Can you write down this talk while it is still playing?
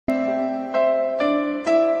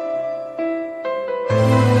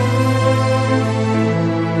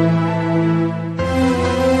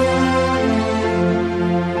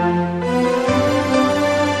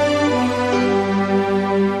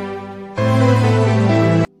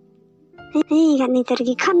kan ni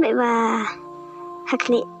tergi kan ba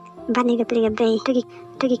hakli bani ga pli ga be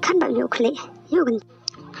tergi kan ba yo kle yo kan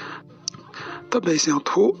ta be siang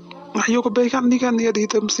tho yo ko be kan ni di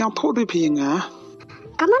tem siang tho di pi nga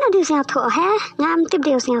kamana di siang tho ha ngam tip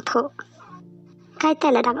di siang tho kai te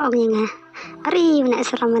la dak ong nga ari na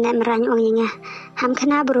saram na marany ong nga ham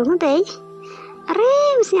khana bro ma be ari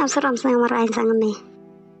siang saram sang marai sang me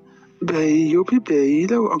be yo pi be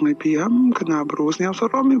lo ong pi ham khana bro siang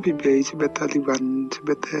saram yo pi be si betaliwan si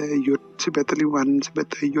betayut si betaliwan si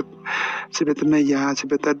betayut si betamaya si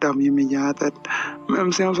betadam yemaya tat em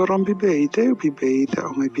siang saram pi be te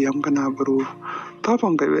ong pi ham khana bro ta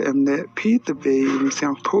pong kai em ne pi te be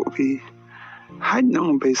siang tho pi hai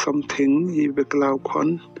nong be something yi be klau kon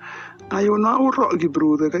ayo na ro gi bro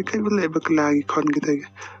de kai le be kla gi kon gi te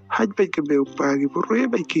hai be ke be pa gi bro re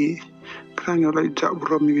be ki krang yo lai ja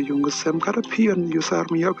bro mi gi jung sem ka ra pion yu sar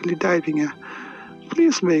mi yo li dai pinga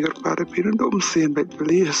please me gar pa ra pi ndo sen be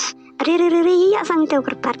please ri ya sang te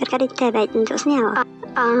gar par ka te be ndo snya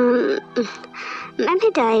men he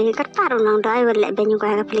dai gar par nong dai le be nyu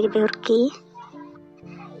ga pli be ki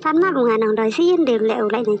pan ma bunga nong dai si yen de le u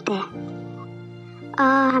lai te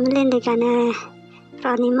ham lên đi cả nè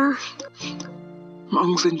rồi ni mà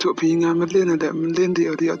ông xin chụp phim nga mình lên đi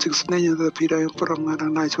ở đi ở trực này nhà phi đây program nga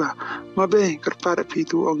đang live chua mà be cái part phi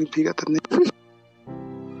tu ông phi cái thân này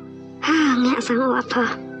nghe sang apa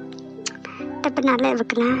dapat nak lek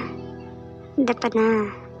bekla dapat na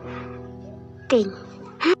ting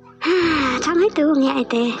trong hết tu nghe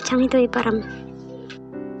te trong hết tu program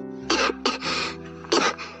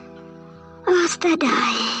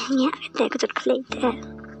Stadai nghe te ko chut klik te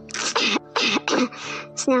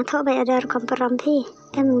snya tho ba ada kompromi phi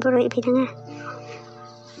em buri phi nga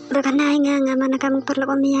bakanai nga mana kam perlu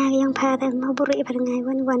komia yang pha te mau buri pha ngai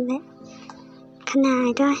wan le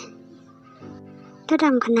khanai doi to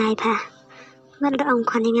dam khanai pha mal do ong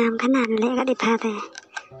khani ngam khanan le ga di pha te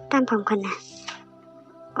tam phong khana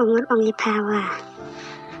ong li pha wa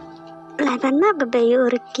lai ban ma ba be yo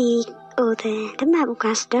riki o te ma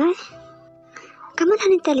bukas doi kamu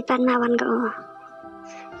hani telipan ma wan ko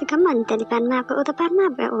kamu telipan ma ko tapan ma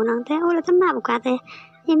ba onang te ola tamma buka te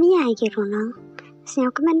yemi ai ki ro nang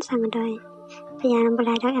siao kamen sang doi pyan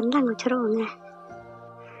balai doi am dang chro nga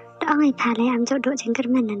da ai pha le am cho do ching kar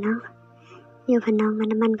men na yo phan nong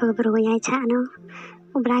man ba bro yai cha no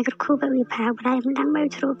balai kar khu ba wi pha balai am dang ba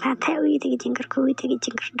chro pha the wi ti ching kar khu wi ti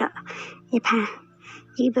ching kar da ye pha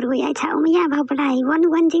yi bro yai cha um ya ba balai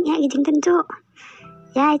wan ching ya ki ching tan cho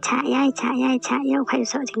yai cha yo khai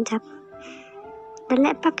so ching chap dan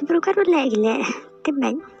lek pak bro kar lek gile tiếp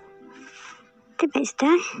bệnh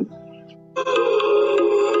start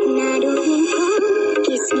나도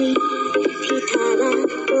kiss me 피타가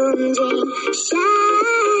움직 shy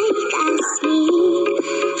가슴이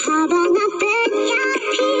하방 앞에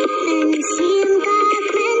피는 심각한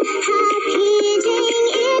happy in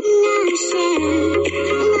the shade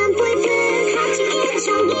난 보이는 같이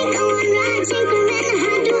일정이 꺼원라 지금은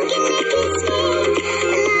하루긴 내 kiss me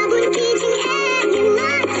나분 기징 애기만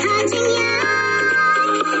하징야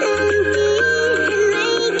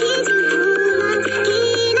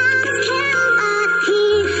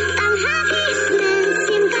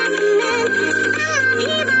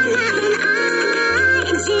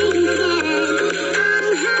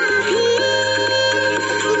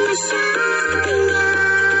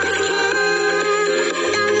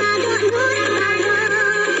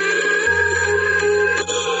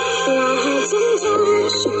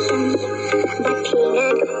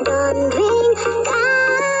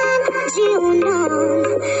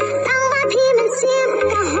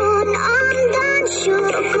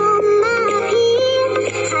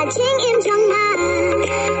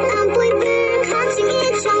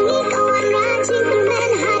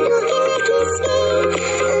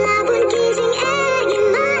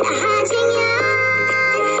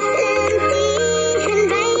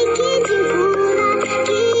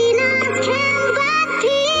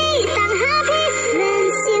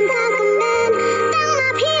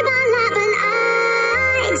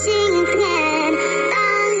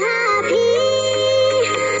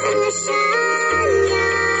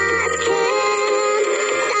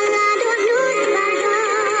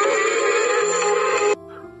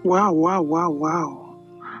Wow.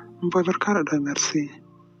 Mpai berkara doi merci.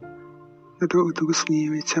 Nado utu kusngi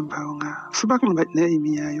we champau nga. Sebak lebat ne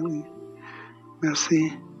imi ayong.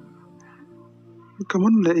 Merci.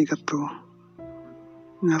 Kamun le igato.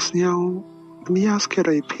 Ngas nyau mias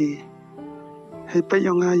kerai pi. Hei pa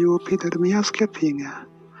yong ayu pi ter mias ket pi nga.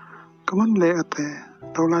 Kamun le ate.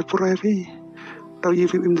 Tau lai purai pi. Tau yi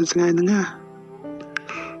fi im tu sengai nga.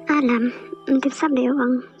 malam tip sabdeo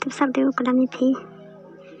bang tip sabdeo kalam ipi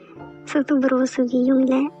satu berusugi yung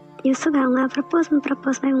le yusuga nga propose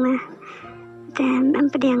ba nga tem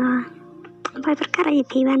empedianga pai perkara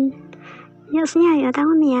ipi ban yosnya yo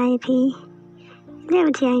tahu ni ipi le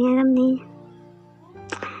ujian nga gamni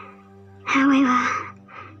however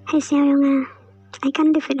hay siya yung I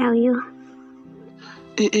can live without you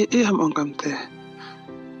ham ong kamte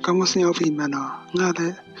kamu siya fi mano nga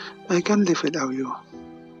le I can live without you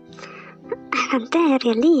kamte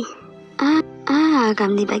really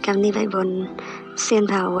kamni bai bon sen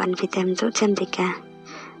bawan vitem tu cembika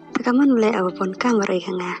kamu nulai awapun kamar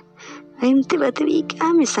ikanga ayam tiba-tiba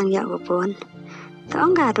kami sang ya awapun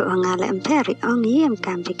taong gado angala emperi ong yem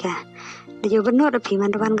kambika dia benar api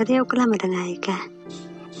mandawan katio kelama dengai ka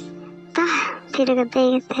tah tidak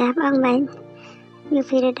kete ong bain you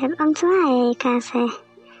tidak ong suai ka se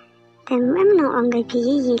tem no ong gai pi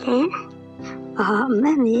le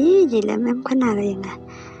mami jile mem kana ga yanga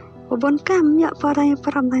ubon kam ya para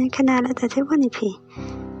paramai kana la ta te wani pi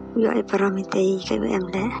yo ai paramite kai em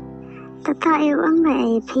le ta ta eu ong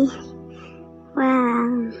bai pi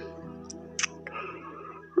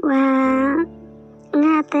wa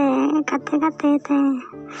ngate kate te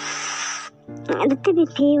Dati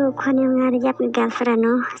pi wo kwan yung nga rejap ni girlfriend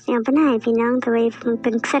no yang pernah pinang tuway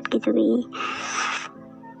pengset gitu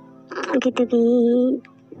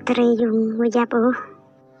tere yung wajap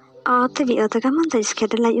tapi kamu tak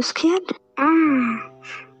sekian lah yuskian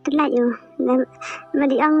telah yu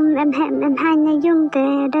madi ang em hai na yung te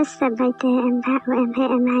das sabai te em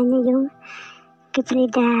hai na yung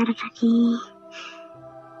kipridar ki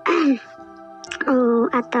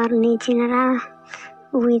attorney general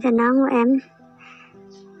with the nong em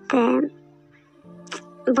te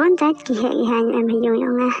bon tai ki hai em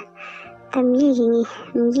yung tem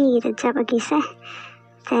yi de jab ki se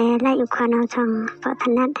te lai u khana chang pa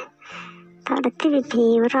thanat ta de ti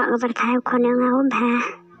ro ga bar khai khona nga ba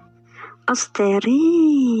asteri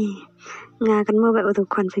nga kan mo ba u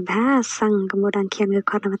kon fi ba sang ka mo dan khian ga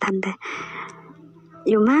khona than de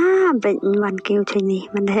yu ma ben wan keu chini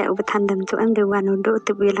man de u than dam tu am de wan do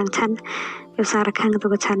tu bi lang chan yu sar khang tu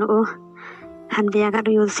ga chan han bia ga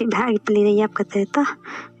yu si ba pli de yap ka te ta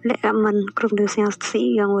le man krum de sia si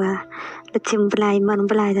yang wa le chim blai man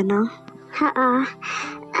blai da no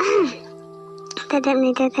te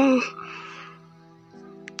ni te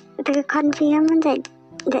kon fi man de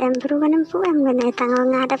em bru kan em pu em ga tang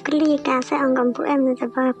nga da pli ka se ang gam pu em da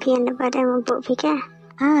ba pian da ba da mo pu fi ka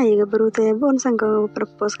iga bru te bon sang go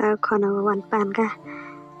propose ka khona wan pan ka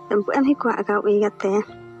em pu em hi kwa ga wi ga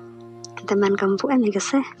te man gam pu em ga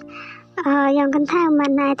se yang kan thang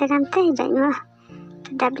man nai ta kan te dai ngo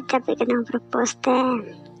dapat ka nang propose te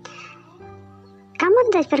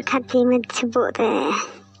kamu dah berkati med sebut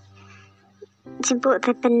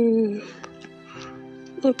pen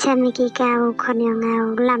macam ni kau kon yang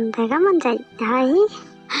ngau lam te kamu dah hai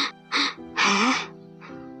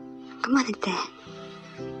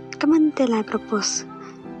kamu te lai propose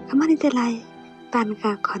kamu te lai pan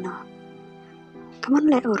ka kono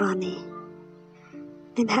kamu lai orani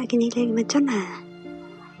ni dah kini lagi macam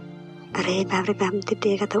are bam te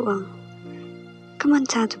kata uang kamu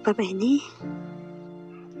cah coba ini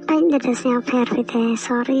Baik dari siang perfite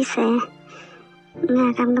sorry se nga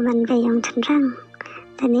kam ka man be yung chan rang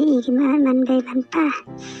tani i ki man be man pa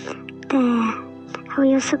te hu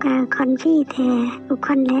yu suka kon vi te u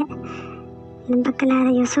kon le nan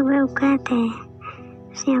bakala yu suka u ka te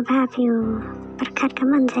siang pa piu berkat ka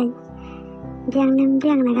man jai biang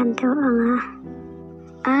na kam tu ong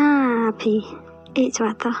pi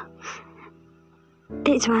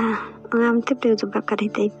chwa ngam tip de coba kari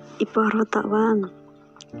te iporo ta wang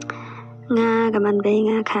nga gaman be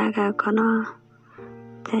nga kha ga kono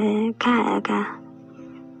te kha ga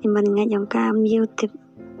iman nga yong ka youtube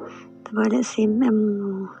te bole sim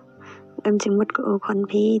em jimut ko kon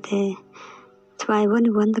pi te twai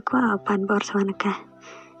won te kwa pan bor swana ka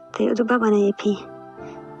te u ba bana pi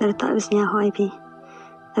dar ta wis nya hoi pi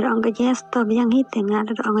dar ong ga yes to yang hit nga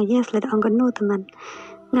dar ong ga yes dar ong ga no teman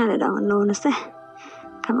nga dar ong no na se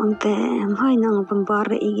kam ong te hoi nong bor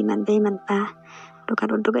i man be man pa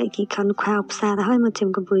Duka iki kan kwa upsa da hoi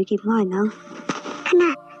macam ke bui ki moi nang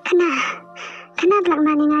kana blak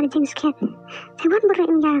mani ngar jing sket cewan beri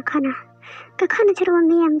nga kana ka kana ceru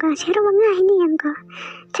mi am ga ceru nga ini am ga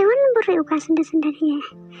cewan beri uka senda ye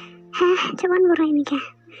cewan beri mi ga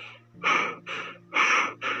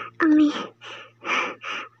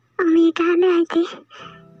ami ka le ai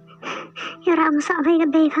yara am sa vai ga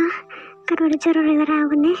be ha karu ceru re ra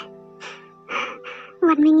ne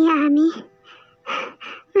wan mi ami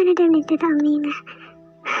mana dia ni tak amina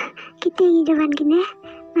kita di depan gini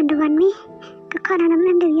Manduan mi, kekana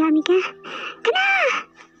namanya dia mika. Kena.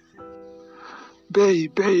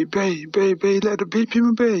 Bay, let the beat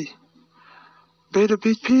me, bay. Bay the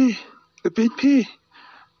beat P.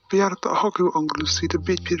 Biar tak hoki anglusi the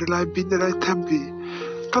beat P the live beat the live tempi.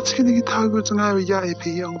 Kat sini kita tahu jangan ya EP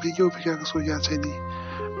yang video pika kesoya sini.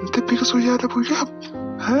 Nanti pika kesoya ada pula.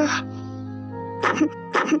 Hah?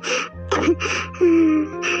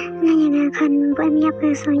 Nanya kan buat miap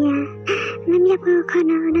kesoya. Miap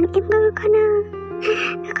kekana, nang im kekana.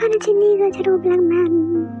 Kekana sini ke ceru belang man.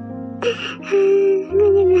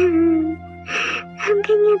 Nanya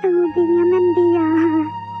hampirnya tahu binya mandia.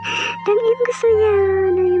 Dan im kesoya,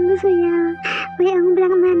 na im kesoya. Wei ang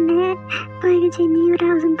belang man le. Boy ke sini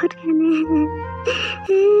orang semput kana.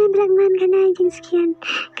 Belang man kana jing sekian.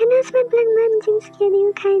 Kana sebat belang man jing sekian ni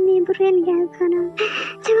kai ni buruan ga kana.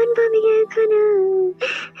 Jangan bami ga kana.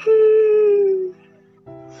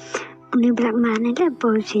 Ni belang man ada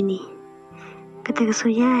boy sini. Kata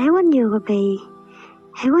kesoya hewan yo ke bay.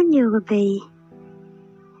 Hewan yo ke bay.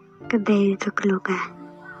 Ke bay tu keluka.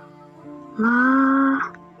 Ma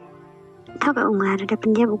tak ke ungar ada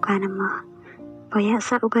penjab bukan nama. Boya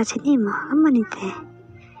sa uga sini mah amanite.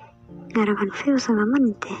 Ngarakan feel sama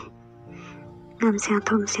amanite. Ngam siang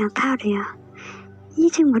tom siang tahu dia.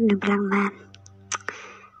 Ini cuma ni belang man.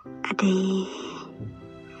 Ade.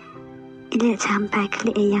 Ini sampai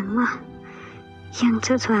kali yang mah.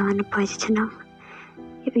 Yang sesuai mana boy cenong.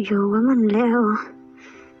 Yo man leo.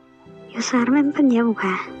 Yo sar men penjab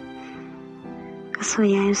buka.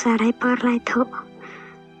 Kesoya yo sarai par lai tu.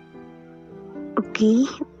 Oke.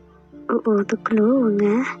 Tu keluar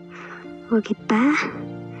nga, wakipa,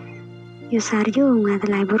 yusar juga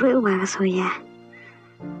terlai buruk uga kesoya.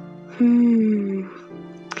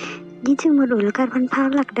 Ini cuma dulu karban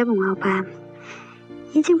palak dah bunga pam.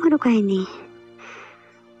 Ini cuma dulu ini.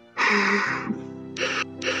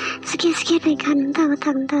 Sekian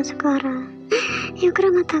dengan tahu sekarang. Yuk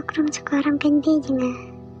ramah sekarang kendi jenga.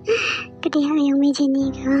 Kedia yang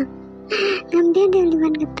mejeni kan. Ngambil dari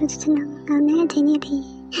luar ketus senang. Ngambil jeni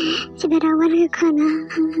di. Seberawal ke kana.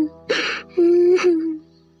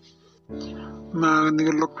 Ma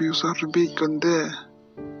nigalok yusar beat konde.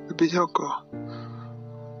 Beat hoko.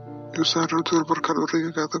 Yusar rutul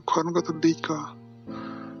berkalori kata kon kata beat ko.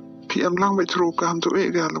 PM lang baik teruk ham tu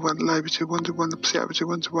ega lawan live cebon siap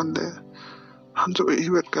cebon de. Ham tu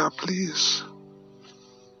iwet ka please.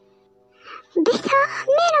 Bisa,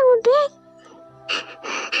 merah ubi.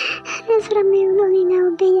 Nasra meulungi na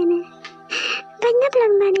ubi yana. Banyak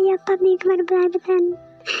lang mana ya pami kemar belabatan.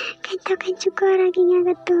 Kento juga lagi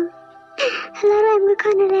ngagat tu. Lalu em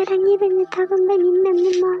kekana lerangnya banyak takut banyak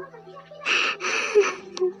nama.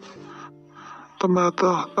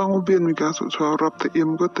 Tamata ang ubian mi kaso sa rap te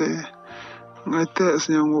im ko te. Ngai te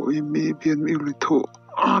sinyang wo imi bian mi ulito.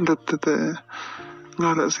 Dat te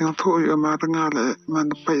ngala sinyang to yo ma ngala man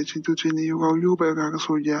pai chi tu chi ni wa yu ba ka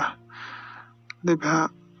so ya. Ne ba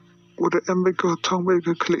udah ember ko thong ba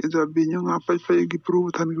ka kle ja bi nya nga pai gi pru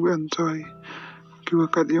than gi wen choi. Ki wa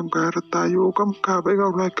kat yong ka ra ta yo kam ka ba ga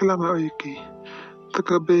la kala ma ai ki. Ta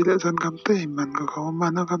ka be le san kam te man ka ko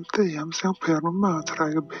man kam te yam sang pher ma tra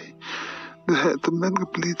ga be. De temen ke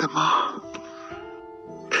beli tema.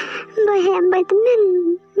 Boy temen.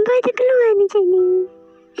 Boy tak keluar ni sini.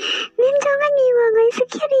 Nim jangan ni wangai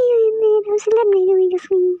sekali ini. Silat ni ni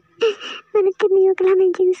kesini. Mana temi yo kelam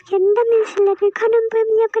jing sekian dah men silat ke kanam pem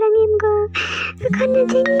ya kerang im ko. Kana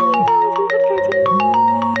sini.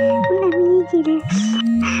 Ulah mi jile.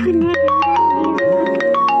 Ulah.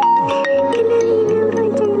 Kana ni na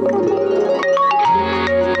rojang ko.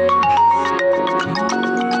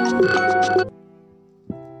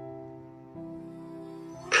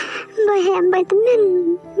 Boy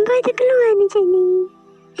temen. Boy tak keluar ni sini.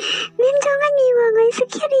 Nim jangan ni wangai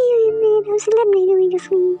sekali ini. Silat ni ni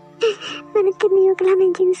kesini. Mana temi yo kelam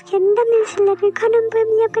jing sekian dah men silat ke kanam pem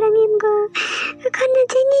ya kerang im ko. Kana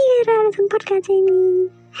sini ra sempat ka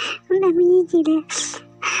sini. Ulah mi jile.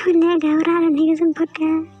 Ulah ga ora ni sempat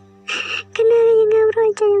ka. Kana yang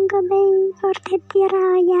rojang ko bay. Fortet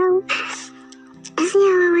tira yau.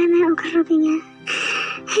 Siapa yang ukarubinya?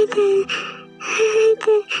 Hei,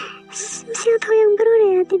 siapa yang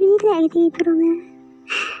berulah ya? Tapi lagi di berumah.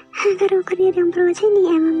 Kalau kerja yang berulah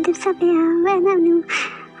sini, emang tu sampai emang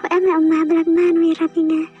belak man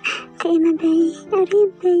wirapinya. Emang bayi,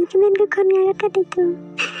 bayi cuman kekon ngajar kat itu.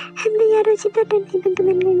 Hamba ya roji badan ibu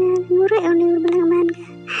cuman ngajar murai oleh belak man ka.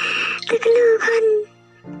 Kekeluh kon,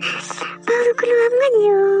 baru keluar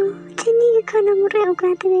nganyo. Sini kekon murai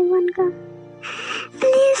ukat teman ka.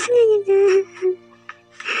 Please ngajar.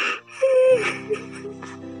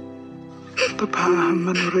 Tapa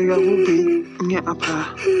manurega ubi nya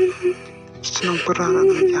apa senang perang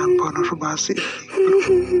yang kono rubasi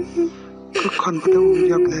ko kon pada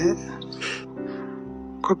uyap le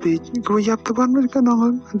ko bi ko yap taban kan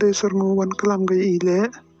nong de sermuan kelam ga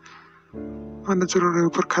ile mana jero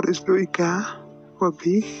perkara isdo ika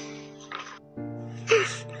wabi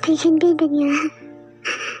bikin bidanya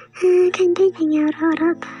kan bidanya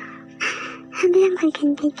orang yang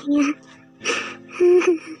bikin bidanya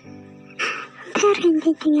Tarin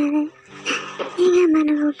bidanya yang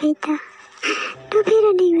mana lo beda lo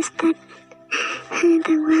beda di ustad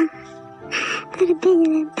tawang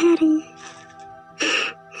terbeda tarin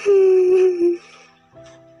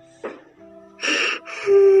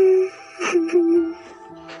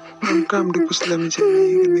Angkam di puslam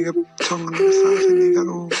sini ni ka chong na sa sini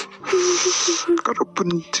karo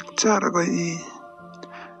pencik cara ko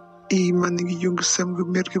i man gi yung sem gu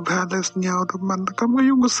mer gi balas nyaw do man kam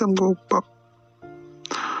yung sem go pap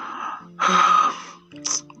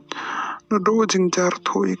no do jing jar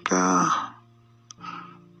thoi ka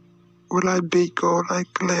walai be ko lai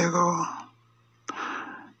klego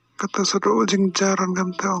kata so do jing jaran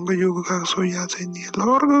gam ta ong yu ka soya sini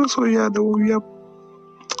lor ga soya do yap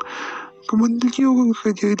Kaman liyo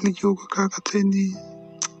ka kaya liyo ka kakatini.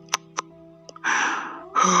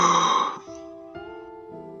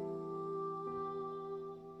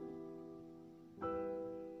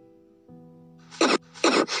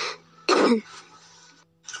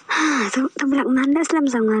 Tu belak mana selam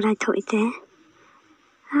sama rai tu ite.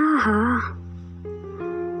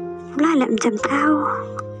 Belah lem jam tahu.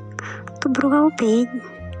 Tu berugau pej.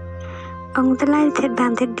 Ong telai ter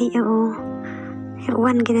bang ter di o.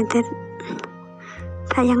 Wan kena ter.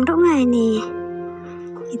 Tayang dong ngai ni.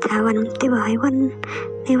 Itawan tiba wan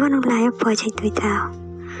ulai apa cai tu itaw.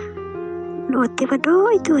 Lo tiba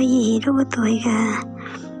do itu ai do tu ai ka.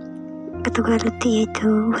 Ketuga leti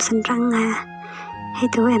itu senrang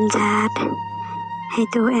itu em jat.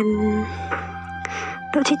 Itu em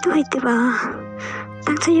do situ itu ba.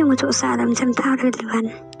 Tang sayung untuk salam jam tahu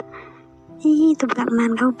duluan. Itu belak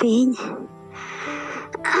man kau pin.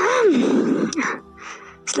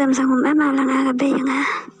 Selam sang hôm mà lang aga be nga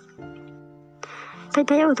pe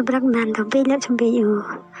tu brak man to be le chum be yu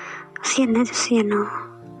sian na sian no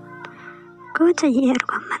ko cha yer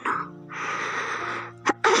ko mano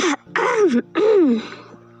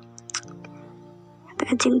ta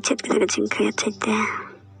jing chet ka jing ka chet ta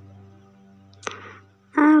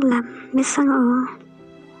lam misang o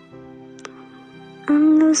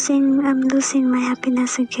I'm losing my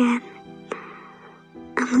happiness again.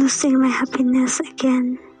 I'm losing my happiness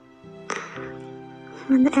again.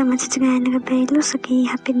 Mình em mà chỉ ngay nó bị lose cái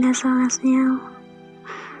happiness as nhau.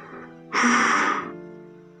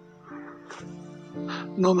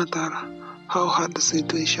 No matter how hard the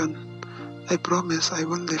situation, I promise I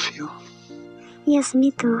won't leave you. Yes,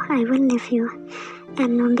 me too. I will leave you.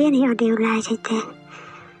 Em non vieni o điều lại chạy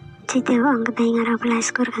te ông cái bên ở lại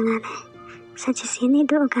score cái ngane. Sa chỉ sini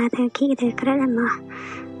do ka te ki te kra mà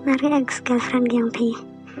mari ex girlfriend yang pi.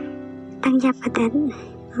 Tang jap katen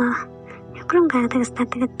ma krong ka ta sta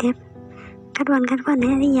ta tep kadwan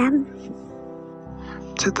ne yam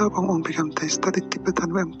Cheta bang become the study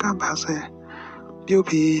tipetan wem kam bahasa bio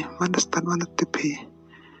pi understand mana tipi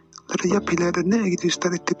lada ya pila da ne gitu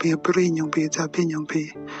study tipi beri nyong pi ja pi nyong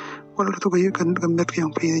pi wala to kayu kan met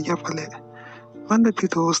nyong pi ya pale mana pi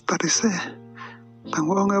to study se tang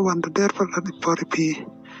wong e wan der pala di pori pi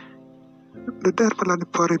der pala di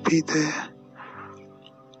pori pi te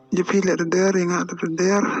ya pila da der inga da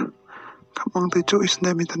der kamong te jo is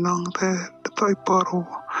nemi tanong te toy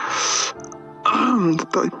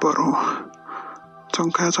poro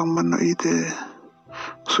trong ca trong man ấy thì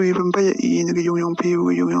suy bên bây giờ ý những cái dùng piu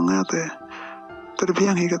cái dùng ngã thì từ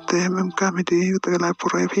biang hi cái thế mình cam thì từ lại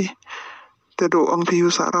por pi từ độ ông piu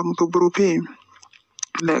sa ram tu bru pi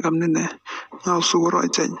lẽ cầm nên nè ngao su rồi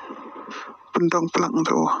chạy bên trong plang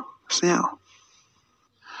thôi sao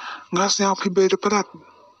ngã sao pi bê được parat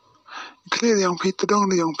kêu yang pi từ đông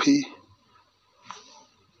yang pi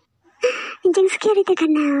Jeng sekali te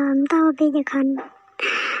kana tau be je kan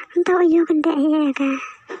tau yo kan de ya ka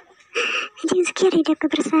jeng sekali de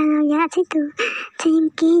kebersama ya situ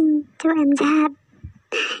cengking tu em jahat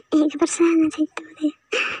kebersama situ de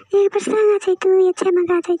kebersama situ ya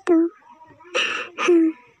cemaga situ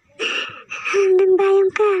đừng bayang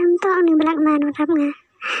ka tau ni belak man rap nga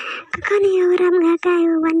ka ni rap nga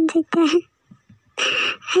kayo wan situ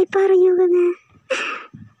hai par yo nga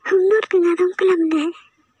humnot ka nga dong kelam de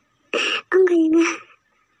ông gầy nga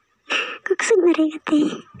có sức mà rê gati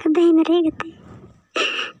cái bay mà rê gati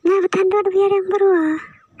nga batan do do biar yang baru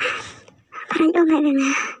parai o nga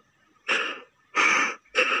nga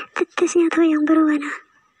Tesnya tuh yang berwarna.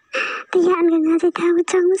 Tiaan gak ngasih tahu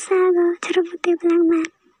cangsa go cerut putih belang mat.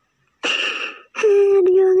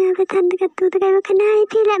 Aduh ngapa tante katu tekai kenai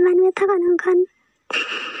pilek man betul kon.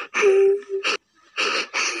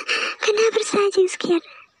 Kena bersaja sekian.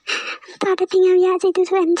 Tak ada tinggal ya itu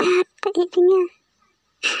tuan cat tak tinggal.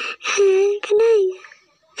 Kenai.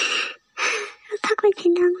 Tak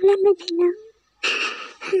berjenang, lan berjenang.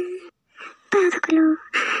 Tahu kalau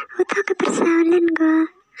tak kepersoalan go.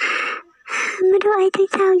 Mendoa itu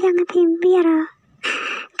tahu jangan biar.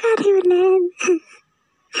 Kari ulen.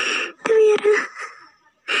 Tu biar.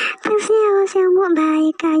 Terusnya awak yang mau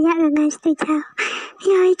baik kayak dengan setuju.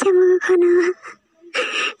 Ya itu mau kono.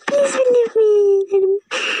 Please believe me.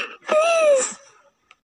 Please.